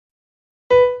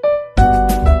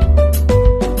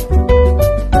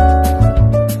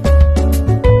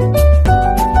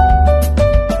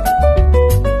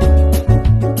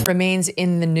remains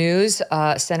in the news.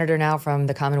 Senator now from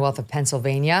the Commonwealth of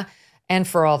Pennsylvania, and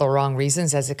for all the wrong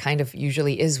reasons, as it kind of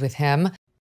usually is with him.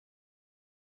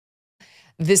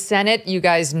 The Senate, you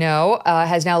guys know,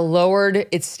 has now lowered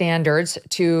its standards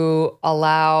to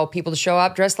allow people to show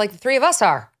up dressed like the three of us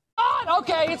are.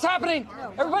 Okay, it's happening.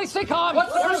 Everybody stay calm.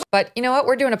 But you know what?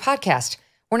 We're doing a podcast.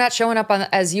 We're not showing up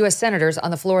as U.S. senators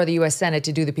on the floor of the U.S. Senate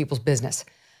to do the people's business.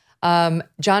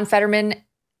 John Fetterman,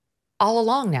 all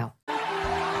along now.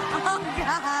 Oh,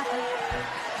 God.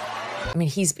 I mean,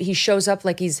 he shows up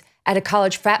like he's at a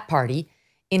college frat party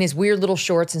in his weird little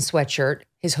shorts and sweatshirt,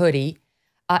 his hoodie.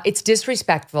 It's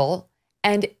disrespectful.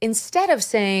 And instead of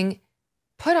saying,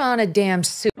 put on a damn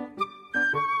suit,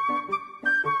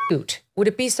 would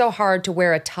it be so hard to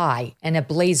wear a tie and a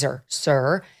blazer,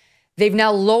 sir? They've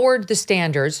now lowered the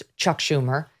standards, Chuck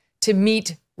Schumer, to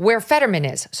meet where Fetterman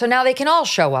is. So now they can all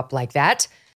show up like that.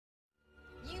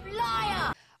 You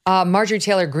liar! Marjorie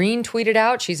Taylor Greene tweeted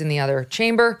out, she's in the other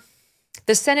chamber,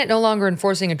 the Senate no longer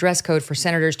enforcing a dress code for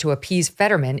senators to appease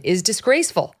Fetterman is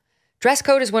disgraceful. Dress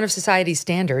code is one of society's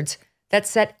standards that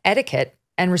set etiquette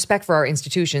and respect for our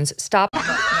institutions. Stop.